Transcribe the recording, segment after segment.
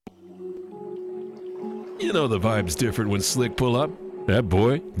You know the vibe's different when Slick pull up. That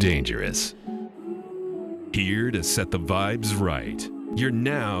boy, dangerous. Here to set the vibes right. You're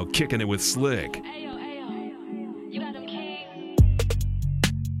now kicking it with Slick. Ayo, you got them keys.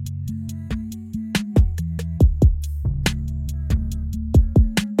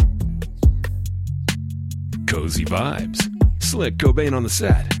 Cozy vibes. Slick Cobain on the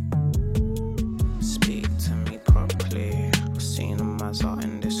set. Speak to me properly. I've seen a mazza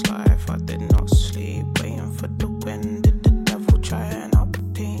in this life. I did not sleep, waiting for the wind. Did the devil try and up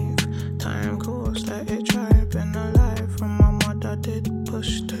thief? Time course, let it try. Been alive from my mother did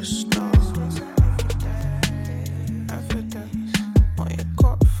push the stars. Evidence, what you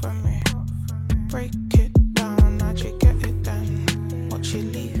got for me? Break it down, how'd you get it then? What you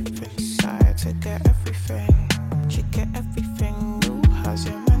leave inside to get everything? You get everything, you has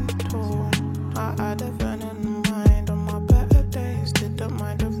your mental. I had heaven in mind on my better days. Didn't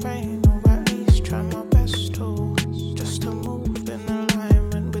mind the rain, or at least try my best to. Just to move in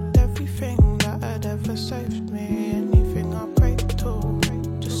alignment with everything that had ever saved me. Anything I pray to.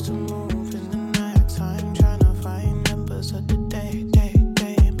 Just to move in the night time, trying to find members of the day.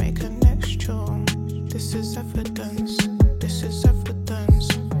 Make a next tune. This is evidence, this is evidence,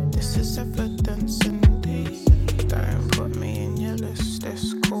 this is evidence indeed. Don't put me in your list,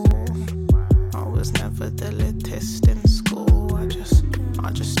 it's cool. I was never the latest in school. I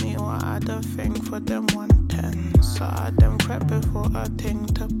just knew I had a thing for them 110. So I had them prep before a thing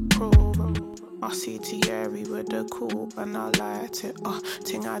to prove. I see Thierry with the coupe and I liked it.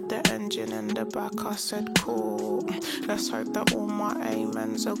 Ting had the engine in the back, I said cool. Let's hope that all my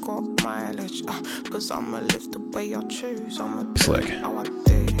amens have got mileage. Cause I'ma live the way I choose. I'ma do Slick. how I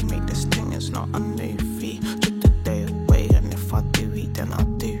do. Make this thing is not a movie. Took the day away and if I do eat then I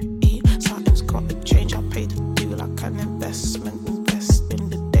do eat. Something's gotta change, I pay the due like an investment. Invest in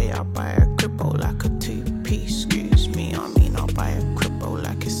the day, I buy a cripple like a 2-piece. Excuse me, I mean I'll buy a cripple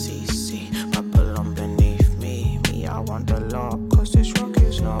like a CC. Babylon beneath me, I want the lot, cause this rock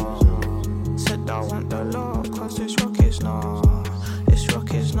is not. Said I want the lot, cause this rock is not. This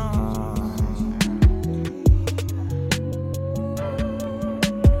rock is not.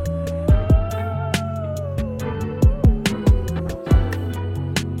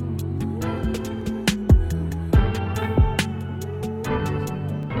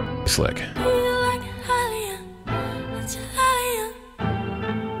 Slick.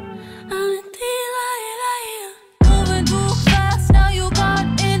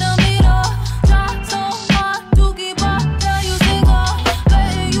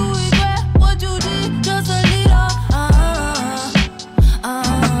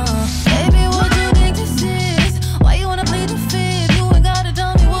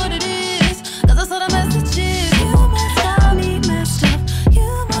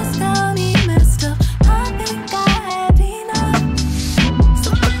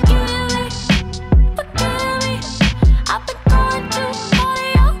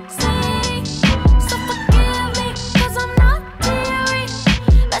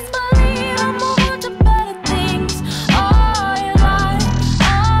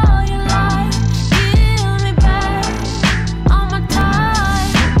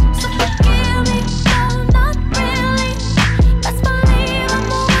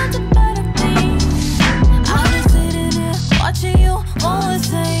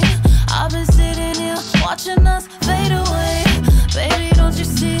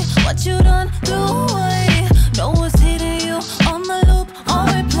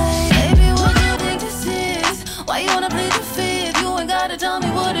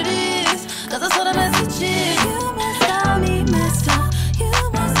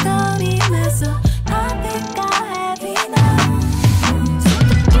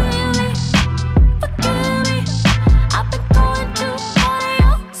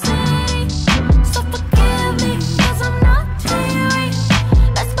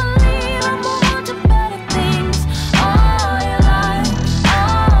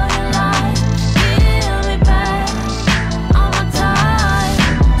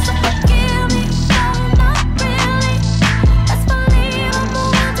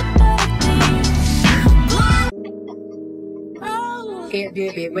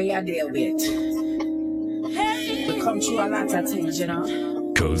 Where I deal with. We come through a lot of things, you know.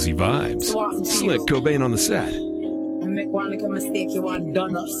 Cozy vibes. Slick Cobain on the set. You make one little mistake, you want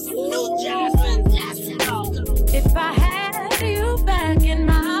done us. If I had you back in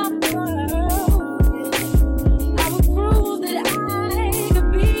my world, I would prove that I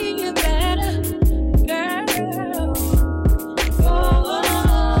could be a better girl.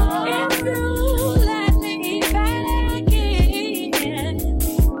 Oh, if you let me back in,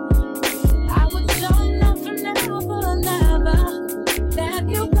 I would show enough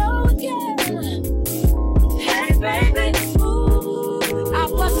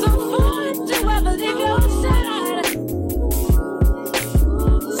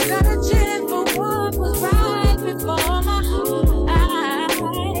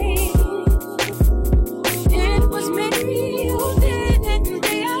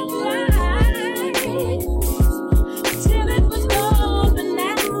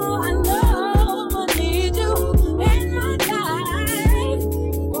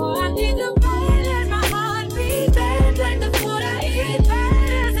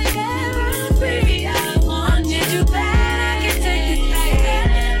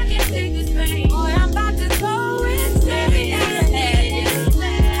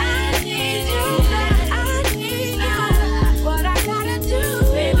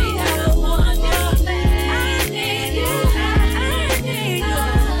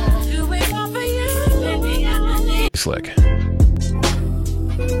Slick.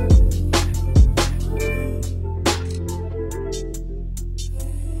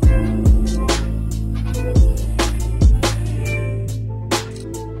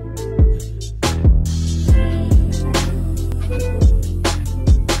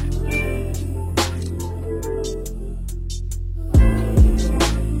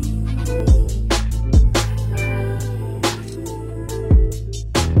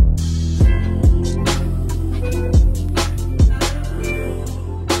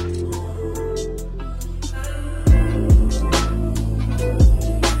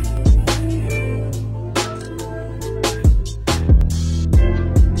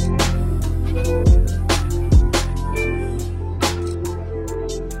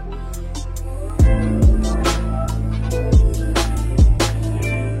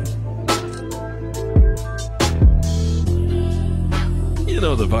 You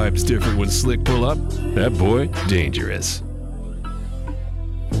know the vibe's different when Slick pull up. That boy, dangerous.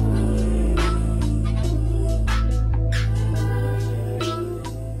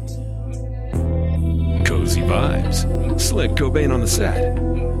 Cozy vibes. Slick Cobain on the set.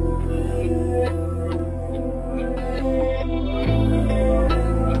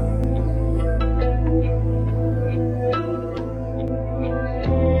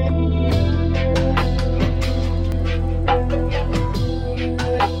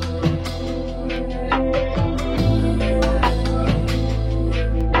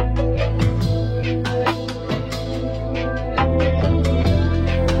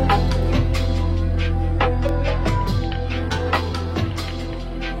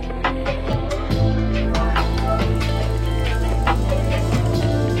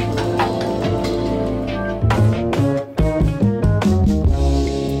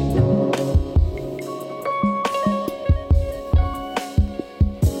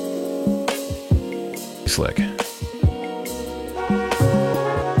 Slick.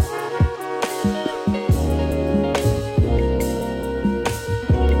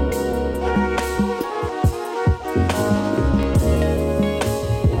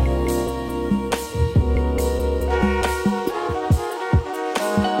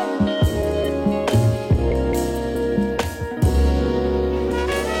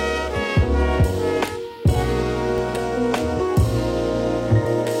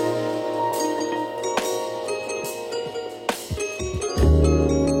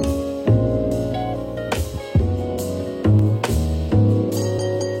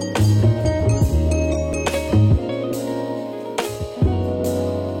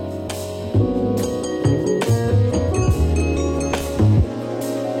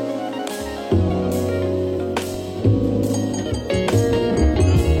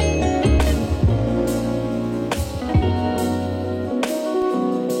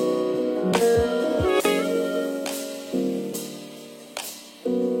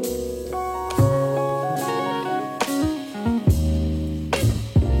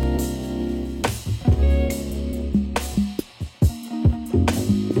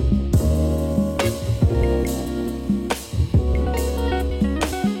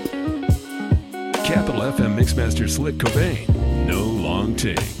 Capital FM Mixmaster Slick Cobain. No long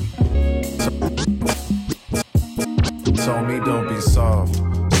take. Told me don't be soft,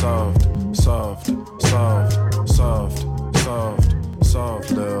 soft, soft, soft, soft, soft,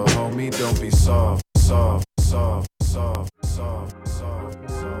 soft, little homie, don't be soft, soft, soft, soft, soft, soft,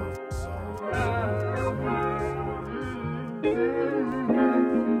 soft, soft.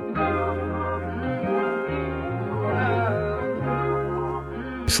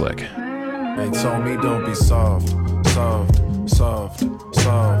 Slick. They told me don't be soft, soft, soft,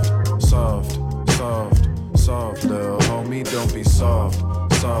 soft, soft, soft, soft, little homie, don't be soft,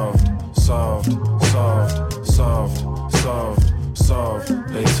 soft, soft, soft, soft, soft, soft.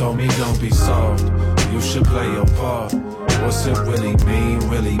 They told me don't be soft, you should play your part. What's it really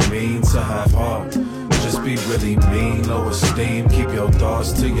mean to have heart? Just be really mean, low esteem, keep your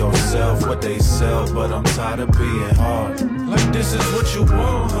thoughts to yourself, what they sell, but I'm tired of being hard. Like this is what you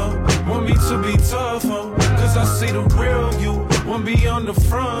want, huh? Want me to be tough, huh? Cause I see the real you, want me on the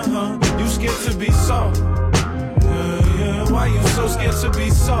front, huh? You scared to be soft, yeah, yeah. Why you so scared to be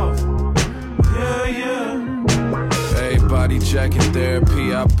soft, yeah, yeah. Everybody jacking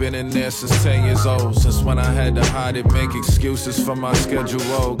therapy, I've been in there since 10 years old. Since when I had to hide it, make excuses for my schedule.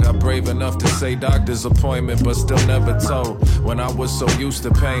 Oh, got brave enough to say doctor's appointment, but still never told. When I was so used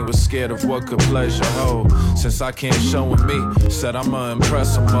to pain, was scared of what could pleasure hold. Since I can't show with me, said I'ma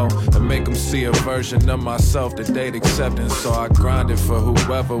impress them all and make them see a version of myself that they'd acceptance. So I grinded for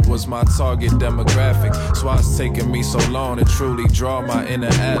whoever was my target demographic. So why it's taking me so long to truly draw my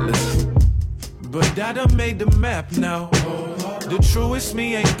inner atlas. but that done made the map now. The truest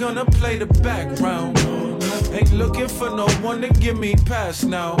me ain't gonna play the background. Ain't looking for no one to give me pass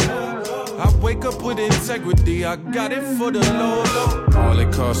now. I wake up with integrity, I got it for the low. All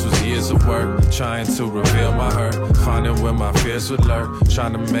it cost was years of work, trying to reveal my hurt, finding where my fears would lurk,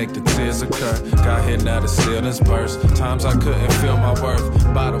 trying to make the tears occur. Got here, now the ceilings burst. Times I couldn't feel my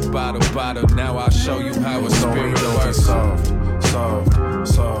worth. Bottle, bottle, bottle. Now I'll show you how a spirit works. Soft, soft,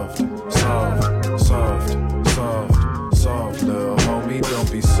 soft, soft, soft, soft, soft. Little homie,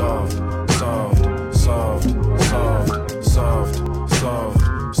 don't be soft, soft, soft, soft, soft,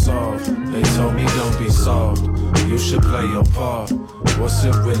 soft, soft. They told me don't be soft. You should play your part. What's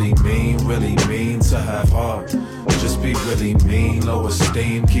it really mean to have heart? Just be really mean, low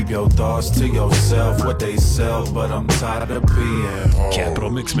esteem. Keep your thoughts to yourself, what they sell, but I'm tired of being hard. Capital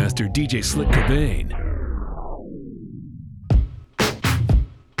Mixmaster DJ Slick Cobain.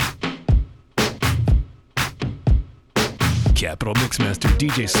 Capital Mixmaster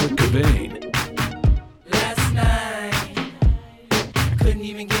DJ Slick Cobain. Last night, I couldn't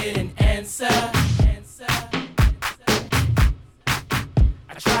even get an answer.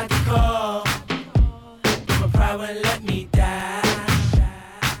 I tried to call, but my pride wouldn't let me die.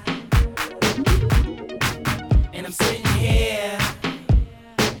 And I'm sitting here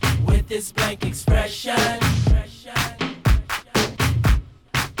with this blank expression.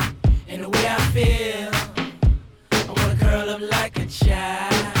 And the way I feel, I wanna curl up like a child.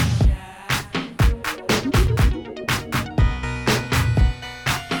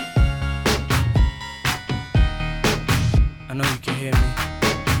 I know you can hear me.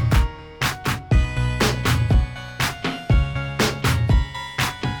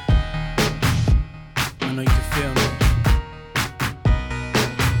 I know you can feel me.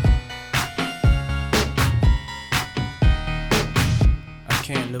 I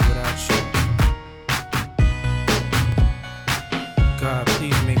can't live without you. God,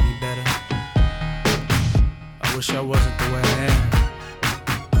 please make me better. I wish I wasn't the way I am.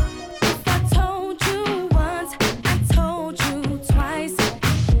 If I told you once, I told you twice.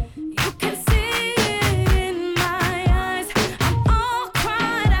 You can see it in my eyes. I'm all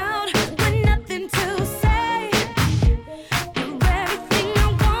cried out with nothing to say. You're everything I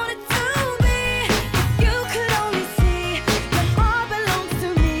wanted to be. If you could only see, your heart belongs to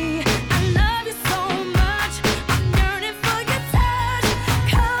me. I love you so much, I'm yearning for your touch.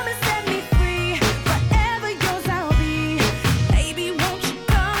 Come and set me free, forever yours I'll be. Baby, won't you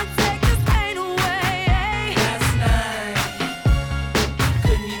come and take this pain away? Last night, I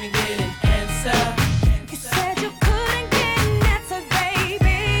couldn't even get an answer. You said you couldn't get an answer,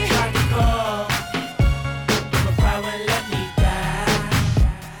 baby. Tried to call, but my pride wouldn't let me die.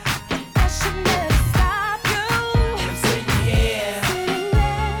 That should never stop you. And I'm sitting here Sitting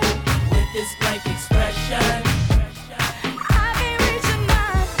there, with this blank expression. I can't reach your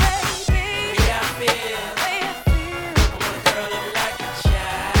mind, baby. The way I feel, Way I I wanna curl up like a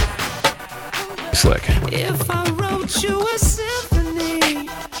child. Slick. If I wrote you a symphony,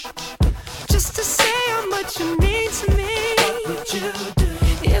 just to say how much you mean to me, what would you do?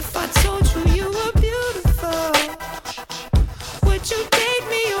 If I told you you were beautiful, would you date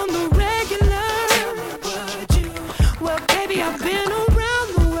me on the regular? Would you? Well, baby, I've been around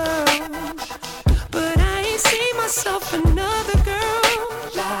the world, but I ain't seen myself another girl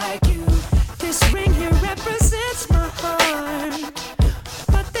like you. This ring here represents my heart,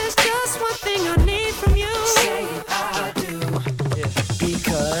 but there's just one thing I need from you. Say I do.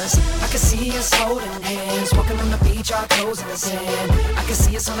 Because I can see us holding hands, walking on the beach, our toes in the sand. I can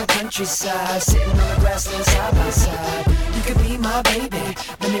see us on the countryside, sitting on the grassland side by side. You could be my baby,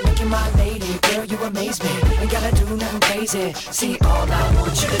 let me make you my lady. Girl, you amaze me, ain't gotta do nothing crazy. See, all I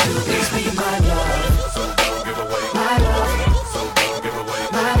want you to do is be my love. So don't give away my love. So don't give away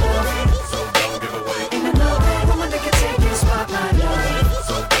my love. So don't give away. Ain't another woman that can take your spot, my love.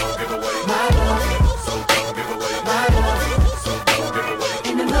 So don't give away my love. So don't give away my love. So don't give away.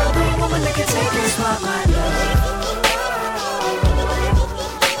 Ain't another woman that can take your spot, my love.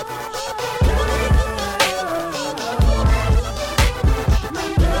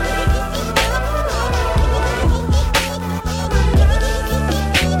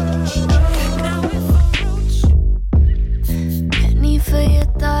 Penny for your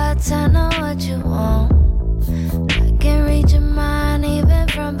thoughts, I know what you want. I can read your mind even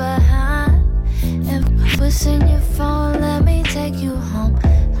from behind. And what's in your phone, let me take you home.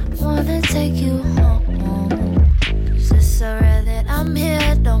 I wanna take you home. Is this so rare that I'm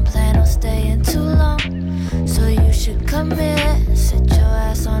here? Don't plan on staying too long. So you should come here, sit your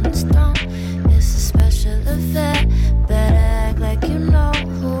ass on this throne. It's a special affair, better act like you know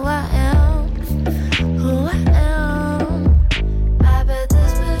who I am.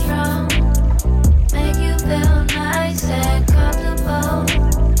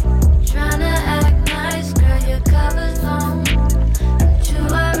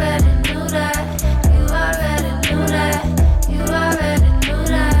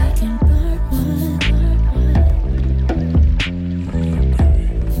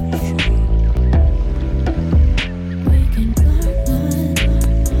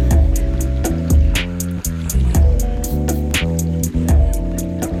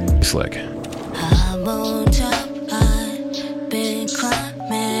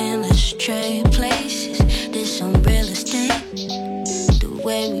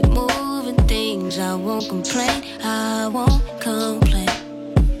 way we moving things. I won't complain, I won't complain,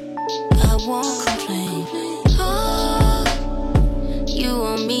 I won't complain. Oh, you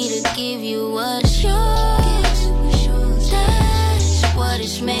want me to give you what's yours? That's what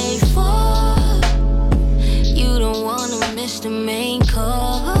it's made for. You don't wanna miss the main course.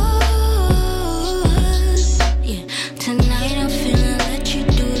 Yeah, tonight I'm finna let you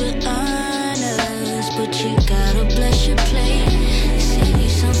do the honors, but you gotta bless your plate. Save you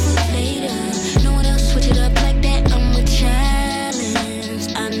some for later. No one else switch it up like that. I'm a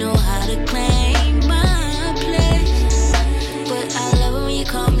challenge. I know how to claim my place, but I love it when you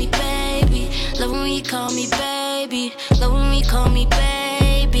call me baby. Love it when you call me baby. Love it when you call me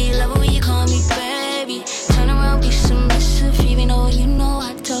baby. Love it when you call me baby. Turn around, be submissive, even though you know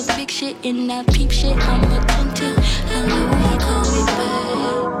I talk big shit and I peep shit. I'm attentive. I love when you call me baby.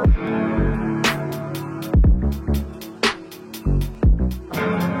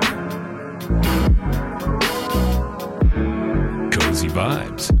 Cozy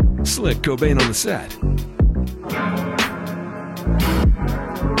vibes. Slick Cobain on the set.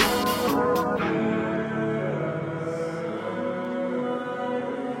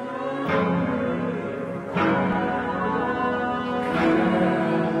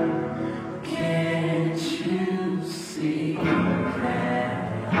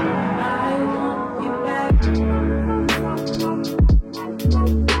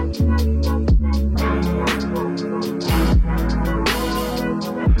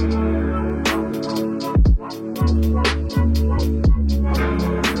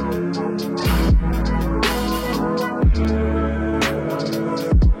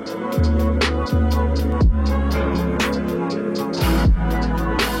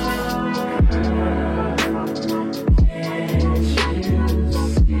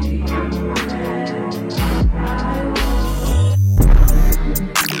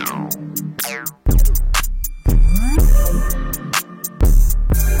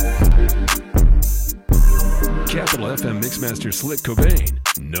 Capital FM Mixmaster Slick Cobain.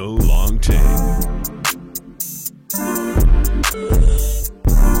 No long take.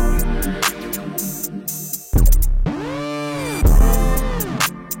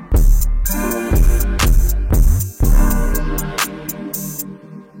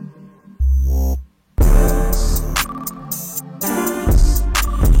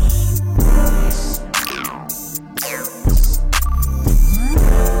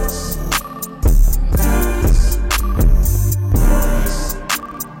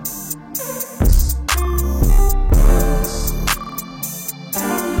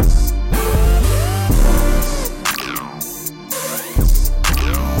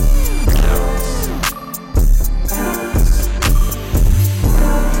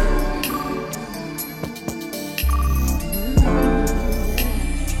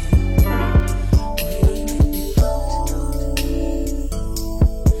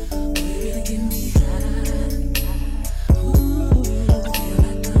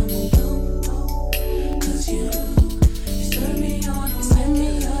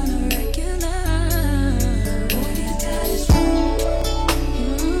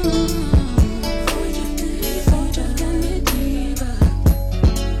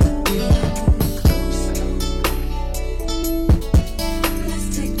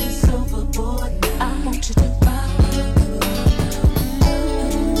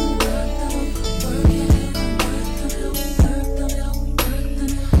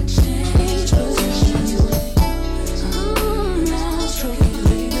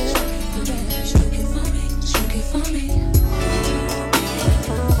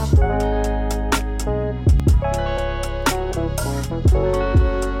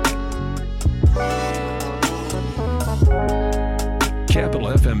 Capital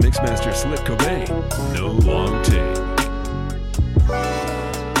FM Mixmaster Slick Cobain. No long take.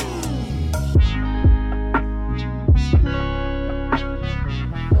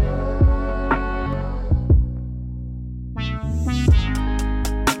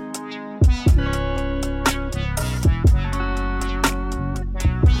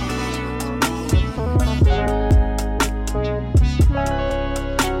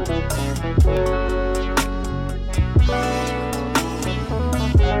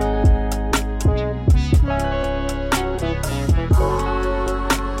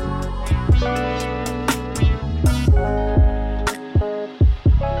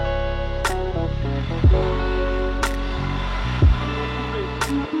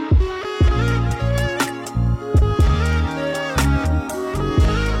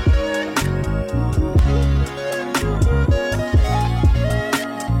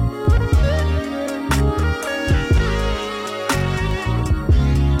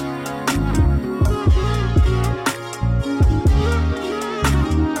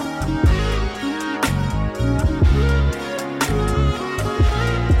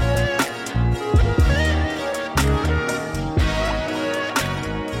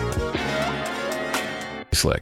 Slick.